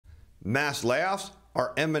Mass layoffs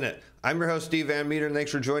are imminent. I'm your host, Steve Van Metre, and thanks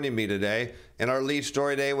for joining me today. In our lead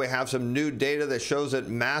story today, we have some new data that shows that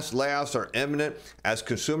mass layoffs are imminent as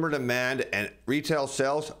consumer demand and retail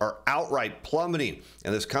sales are outright plummeting.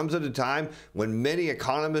 And this comes at a time when many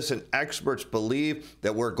economists and experts believe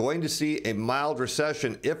that we're going to see a mild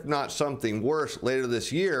recession, if not something worse, later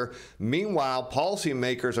this year. Meanwhile,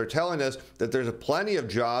 policymakers are telling us that there's plenty of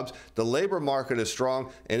jobs, the labor market is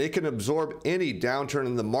strong, and it can absorb any downturn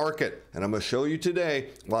in the market. And I'm going to show you today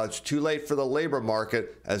why it's too late for the labor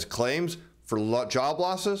market, as claims for job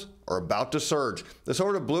losses are about to surge. Let's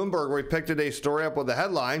over to Bloomberg, where we picked today's story up with the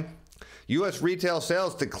headline: U.S. retail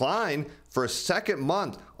sales decline for a second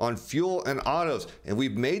month on fuel and autos. And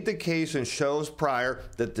we've made the case in shows prior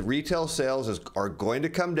that the retail sales are going to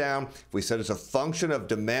come down. We said it's a function of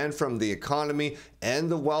demand from the economy and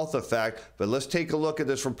the wealth effect. But let's take a look at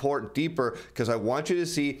this report deeper, because I want you to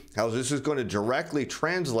see how this is going to directly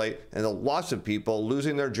translate into lots of people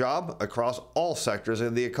losing their job across all sectors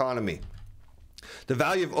of the economy. The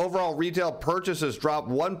value of overall retail purchases dropped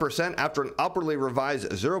 1% after an upwardly revised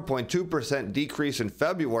 0.2% decrease in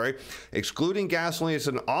February. Excluding gasolines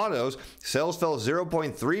and autos, sales fell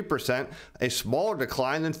 0.3%, a smaller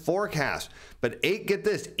decline than forecast. But get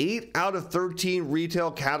this, 8 out of 13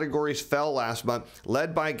 retail categories fell last month,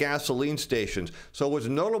 led by gasoline stations. So what's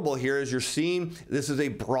notable here is you're seeing this is a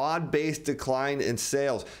broad-based decline in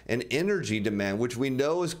sales and energy demand, which we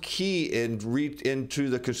know is key into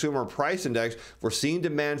the consumer price index. We're seeing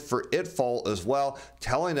demand for it fall as well,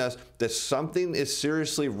 telling us that something is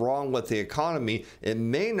seriously wrong with the economy. It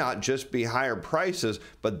may not just be higher prices,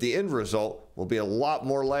 but the end result will be a lot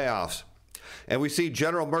more layoffs. And we see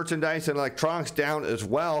general merchandise and electronics down as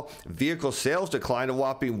well. Vehicle sales declined a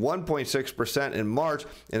whopping 1.6% in March,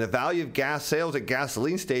 and the value of gas sales at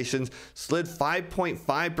gasoline stations slid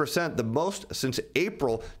 5.5%, the most since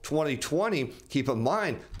April 2020. Keep in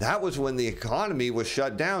mind, that was when the economy was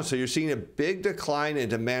shut down. So you're seeing a big decline in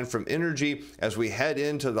demand from energy as we head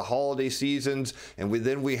into the holiday seasons, and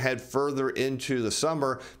then we head further into the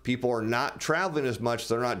summer. People are not traveling as much,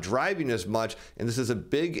 they're not driving as much, and this is a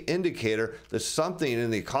big indicator that something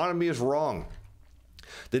in the economy is wrong.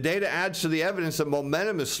 The data adds to the evidence that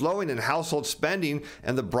momentum is slowing in household spending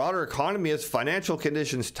and the broader economy as financial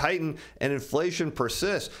conditions tighten and inflation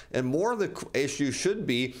persists. And more of the issue should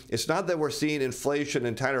be, it's not that we're seeing inflation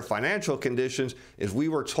and tighter financial conditions, is we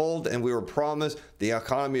were told and we were promised the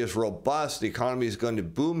economy is robust, the economy is going to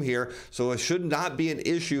boom here. So it should not be an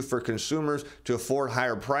issue for consumers to afford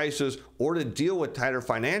higher prices or to deal with tighter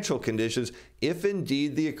financial conditions if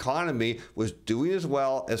indeed the economy was doing as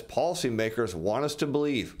well as policymakers want us to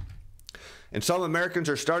believe. And some Americans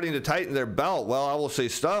are starting to tighten their belt. Well, I will say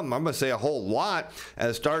some, I'm going to say a whole lot,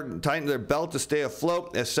 as starting to tighten their belt to stay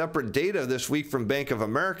afloat, as separate data this week from Bank of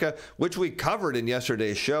America, which we covered in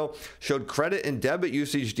yesterday's show, showed credit and debit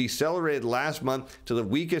usage decelerated last month to the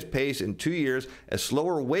weakest pace in 2 years, as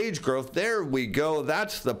slower wage growth, there we go,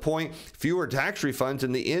 that's the point, fewer tax refunds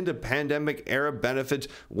and the end of pandemic era benefits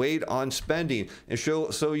weighed on spending. And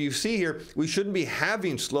so you see here, we shouldn't be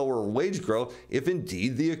having slower wage growth if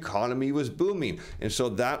indeed the economy was booming. And so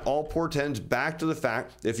that all portends back to the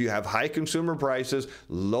fact that if you have high consumer prices,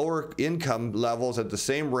 lower income levels at the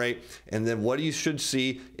same rate, and then what you should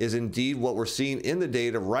see is indeed what we're seeing in the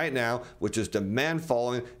data right now, which is demand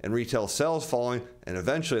falling and retail sales falling, and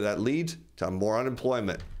eventually that leads to more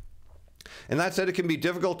unemployment. And that said, it can be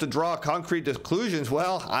difficult to draw concrete conclusions.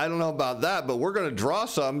 Well, I don't know about that, but we're going to draw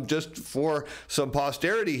some just for some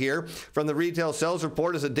posterity here from the retail sales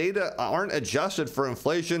report, as the data aren't adjusted for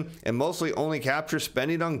inflation and mostly only capture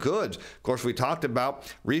spending on goods. Of course, we talked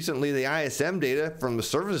about recently the ISM data from the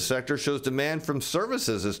services sector shows demand from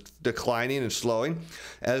services is declining and slowing.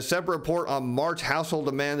 A separate report on March household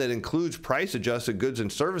demand that includes price-adjusted goods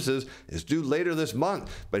and services is due later this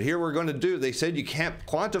month. But here we're going to do, they said you can't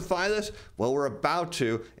quantify this. Well, we're about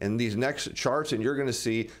to in these next charts, and you're going to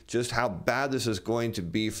see just how bad this is going to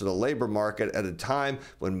be for the labor market at a time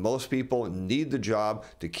when most people need the job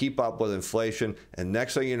to keep up with inflation. And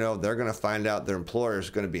next thing you know, they're going to find out their employer is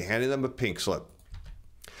going to be handing them a pink slip.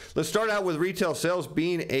 Let's start out with retail sales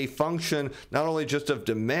being a function not only just of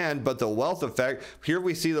demand, but the wealth effect. Here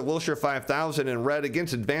we see the Wilshire 5000 in red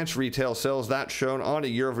against advanced retail sales. That's shown on a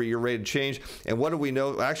year-over-year rate of change. And what do we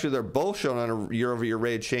know? Actually, they're both shown on a year-over-year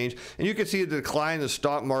rate of change. And you can see the decline in the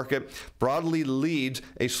stock market broadly leads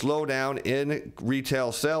a slowdown in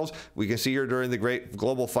retail sales. We can see here during the great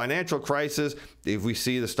global financial crisis, if we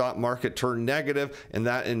see the stock market turn negative, and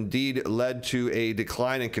that indeed led to a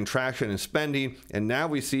decline in contraction in spending. And now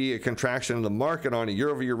we see see a contraction in the market on a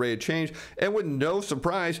year-over-year rate of change, and with no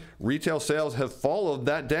surprise, retail sales have followed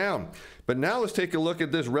that down. But now let's take a look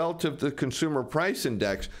at this relative to the consumer price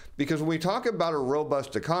index, because when we talk about a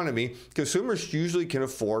robust economy, consumers usually can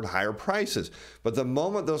afford higher prices. But the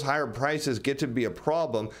moment those higher prices get to be a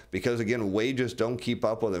problem, because again, wages don't keep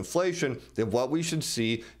up with inflation, then what we should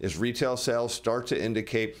see is retail sales start to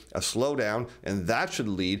indicate a slowdown, and that should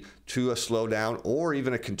lead to a slowdown or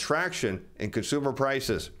even a contraction in consumer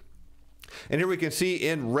prices. And here we can see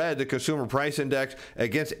in red the consumer price index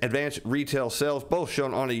against advanced retail sales, both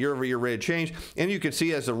shown on a year-over-year rate of change. And you can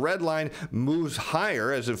see as the red line moves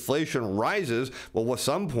higher as inflation rises, well, at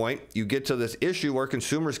some point you get to this issue where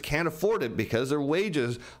consumers can't afford it because their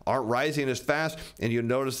wages aren't rising as fast. And you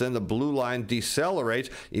notice then the blue line decelerates.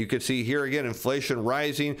 You can see here again, inflation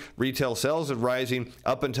rising, retail sales is rising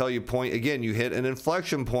up until you hit an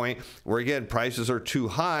inflection point where again, prices are too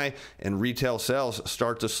high and retail sales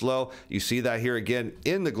start to slow. You see that here again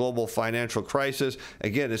in the global financial crisis.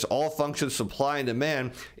 Again, it's all functions supply and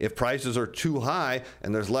demand. If prices are too high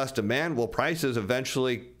and there's less demand, well, prices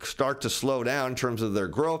eventually start to slow down in terms of their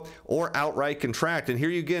growth or outright contract. And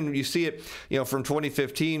here again, you see it, from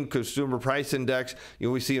 2015 consumer price index,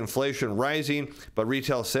 we see inflation rising, but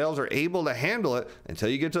retail sales are able to handle it until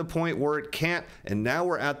you get to a point where it can't. And now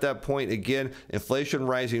we're at that point again, inflation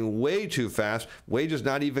rising way too fast, wages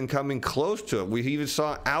not even coming close to it. We even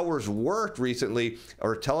saw hours worked recently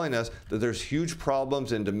are telling us that there's huge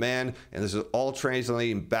problems in demand, and this is all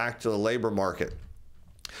translating back to the labor market.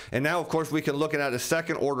 And now, of course, we can look at a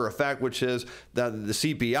second order effect, which is the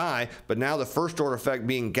CPI, but now the first order effect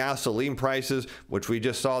being gasoline prices, which we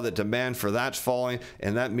just saw that demand for that's falling,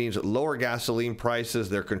 and that means lower gasoline prices.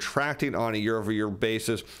 They're contracting on a year-over-year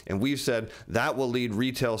basis, and we've said that will lead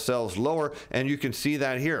retail sales lower, and you can see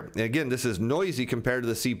that here. And again, this is noisy compared to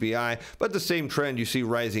the CPI, but the same trend. You see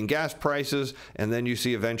rising gas prices, and then you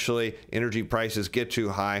see eventually energy prices get too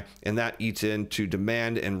high, and that eats into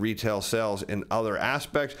demand and retail sales in other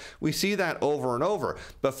aspects. We see that over and over.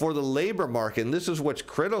 But for the labor market, and this is what's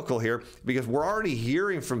critical here, because we're already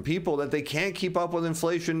hearing from people that they can't keep up with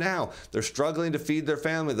inflation now. They're struggling to feed their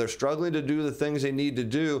family. They're struggling to do the things they need to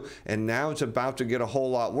do. And now it's about to get a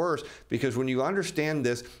whole lot worse, because when you understand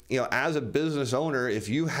this, as a business owner, if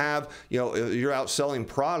you have, you're out selling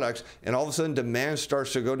products and all of a sudden demand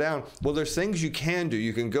starts to go down, well, there's things you can do.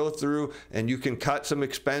 You can go through and you can cut some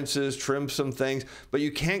expenses, trim some things, but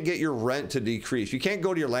you can't get your rent to decrease. You can't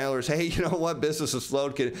go to your landlord and say, hey, you know what, business is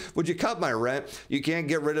slowed. Would you cut my rent? You can't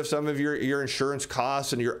get rid of some of your insurance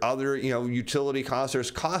costs and your other, utility costs.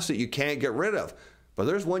 There's costs that you can't get rid of, but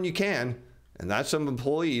there's one you can, and that's some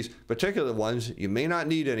employees, particularly the ones you may not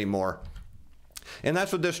need anymore. And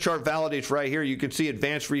that's what this chart validates right here. You can see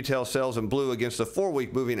advanced retail sales in blue against the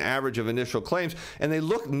 4-week moving average of initial claims, and they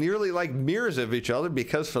look nearly like mirrors of each other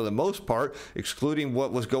because for the most part, excluding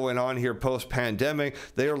what was going on here post-pandemic,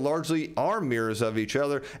 they are largely mirrors of each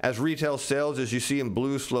other. As retail sales, as you see in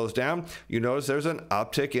blue, slows down, you notice there's an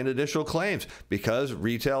uptick in initial claims because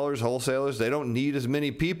retailers, wholesalers, they don't need as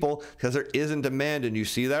many people because there isn't demand, and you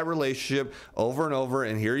see that relationship over and over.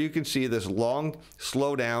 And here you can see this long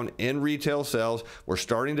slowdown in retail sales. We're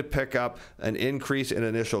starting to pick up an increase in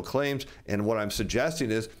initial claims, and what I'm suggesting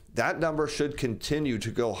is that number should continue to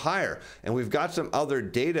go higher. And we've got some other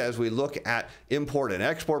data as we look at import and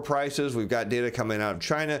export prices. We've got data coming out of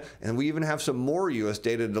China, and we even have some more U.S.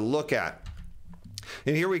 data to look at.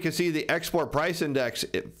 And here we can see the export price index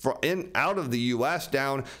out of the U.S.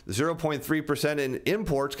 down 0.3%, and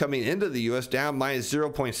imports coming into the U.S. down minus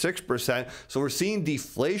 0.6%. So we're seeing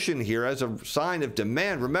deflation here as a sign of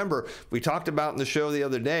demand. Remember, we talked about in the show the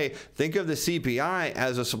other day, think of the CPI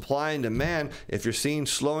as a supply and demand. If you're seeing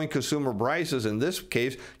slowing consumer prices, in this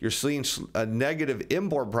case, you're seeing negative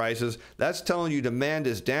import prices, that's telling you demand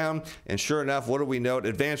is down. And sure enough, what do we note?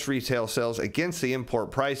 Advanced retail sales against the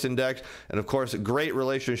import price index. And of course, great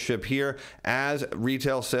relationship here as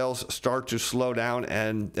retail sales start to slow down.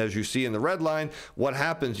 And as you see in the red line, what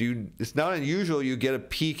happens? It's not unusual you get a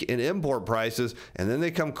peak in import prices and then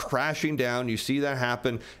they come crashing down. You see that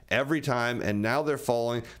happen every time, and now they're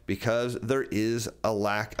falling because there is a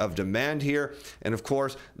lack of demand here. And of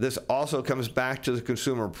course, this also comes back to the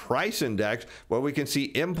consumer price index, where we can see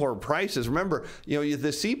import prices. Remember, the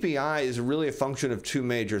CPI is really a function of two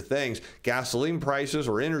major things: gasoline prices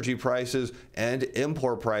or energy prices and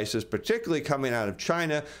import prices, particularly coming out of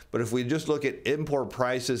China. But if we just look at import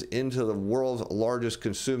prices into the world's largest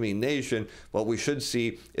consuming nation, what we should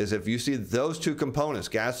see is if you see those two components,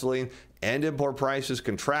 gasoline and import prices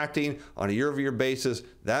contracting on a year-over-year basis.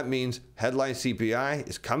 That means headline CPI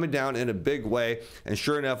is coming down in a big way. And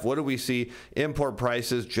sure enough, what do we see? Import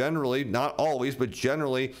prices generally, not always, but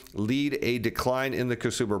generally lead a decline in the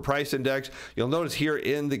consumer price index. You'll notice here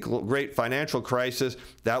in the great financial crisis,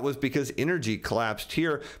 that was because energy collapsed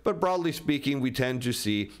here. But broadly speaking, we tend to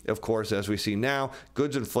see, of course, as we see now,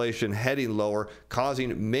 goods inflation heading lower,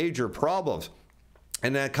 causing major problems.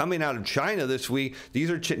 And then coming out of China this week, these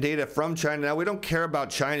are data from China. Now, we don't care about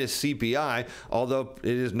China's CPI, although it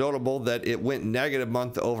is notable that it went negative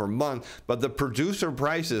month over month. But the producer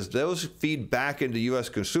prices, those feed back into U.S.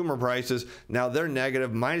 consumer prices. Now they're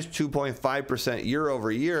negative, minus 2.5% year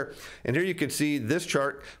over year. And here you can see this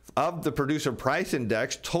chart of the producer price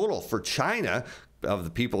index total for China, of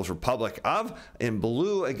the People's Republic of, in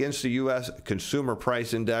blue against the U.S. Consumer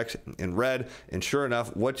Price Index in red. And sure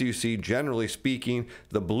enough, what do you see? Generally speaking,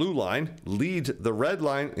 the blue line leads the red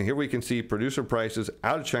line. And here we can see producer prices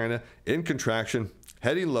out of China in contraction,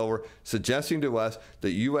 heading lower, suggesting to us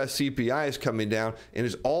that U.S. CPI is coming down and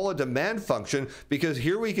is all a demand function, because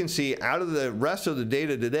here we can see out of the rest of the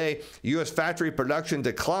data today, U.S. factory production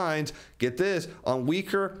declines, get this, on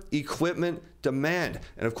weaker equipment demand.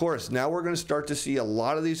 And of course, now we're going to start to see a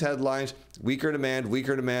lot of these headlines, weaker demand,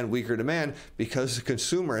 weaker demand, weaker demand, because the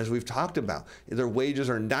consumer, as we've talked about, their wages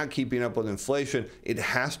are not keeping up with inflation. It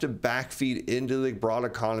has to backfeed into the broad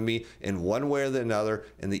economy in one way or the other.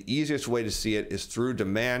 And the easiest way to see it is through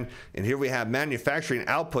demand. And here we have manufacturing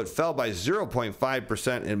output fell by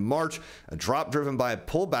 0.5% in March, a drop driven by a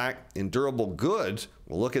pullback in durable goods.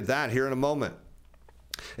 We'll look at that here in a moment.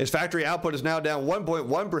 Its factory output is now down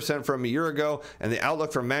 1.1% from a year ago, and the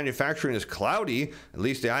outlook for manufacturing is cloudy. At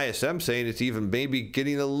least the ISM saying it's even maybe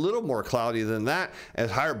getting a little more cloudy than that,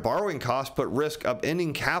 as higher borrowing costs put risk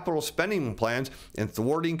upending capital spending plans and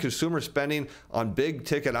thwarting consumer spending on big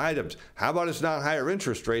ticket items. How about it's not higher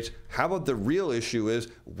interest rates? How about the real issue is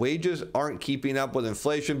wages aren't keeping up with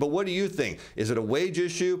inflation? But what do you think? Is it a wage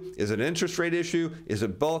issue? Is it an interest rate issue? Is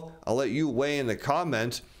it both? I'll let you weigh in the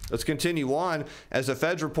comments. Let's continue on. As the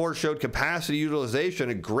Fed's report showed, capacity utilization,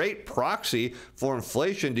 a great proxy for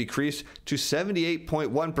inflation, decreased to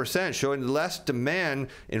 78.1%, showing less demand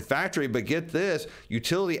in factory. But get this,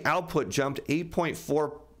 utility output jumped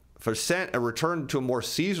 8.4%, a return to a more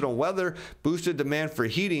seasonal weather boosted demand for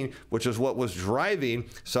heating, which is what was driving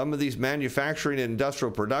some of these manufacturing and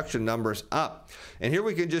industrial production numbers up. And here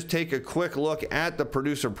we can just take a quick look at the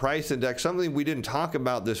producer price index, something we didn't talk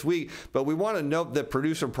about this week, but we want to note that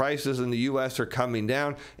producer prices in the U.S. are coming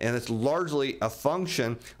down, and it's largely a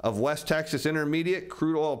function of West Texas Intermediate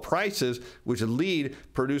crude oil prices, which lead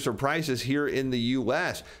producer prices here in the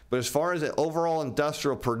U.S. But as far as the overall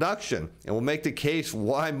industrial production, and we'll make the case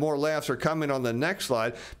why more layoffs are coming on the next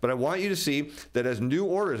slide, but I want you to see that as new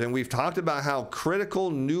orders, and we've talked about how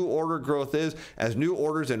critical new order growth is, as new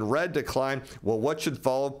orders in red decline, well, what should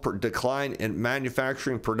follow? Decline in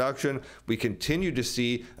manufacturing production. We continue to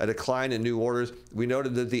see a decline in new orders. We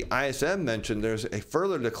noted that the ISM mentioned there's a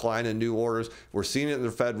further decline in new orders. We're seeing it in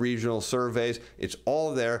the Fed regional surveys. It's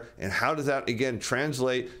all there. And how does that, again,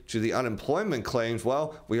 translate to the unemployment claims?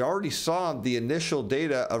 Well, we already saw the initial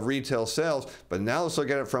data of retail sales, but now let's look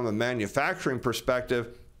at it from a manufacturing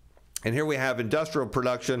perspective. And here we have industrial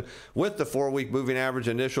production with the 4-week moving average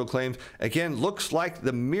initial claims. Again, looks like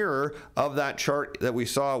the mirror of that chart that we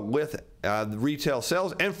saw with the retail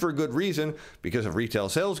sales, and for good reason, because if retail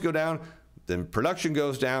sales go down, then production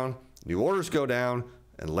goes down, new orders go down,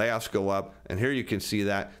 and layoffs go up. And here you can see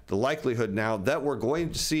that the likelihood now that we're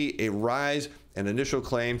going to see a rise in initial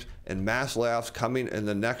claims and mass layoffs coming in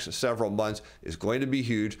the next several months is going to be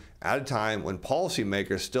huge at a time when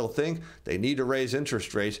policymakers still think they need to raise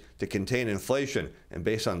interest rates to contain inflation. And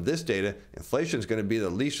based on this data, inflation is going to be the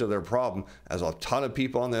least of their problem, as a ton of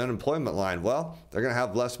people on the unemployment line, well, they're going to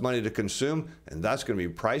have less money to consume, and that's going to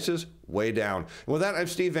be prices way down. And with that, I'm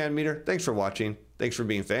Steve Van Metre. Thanks for watching. Thanks for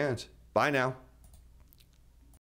being fans. Bye now.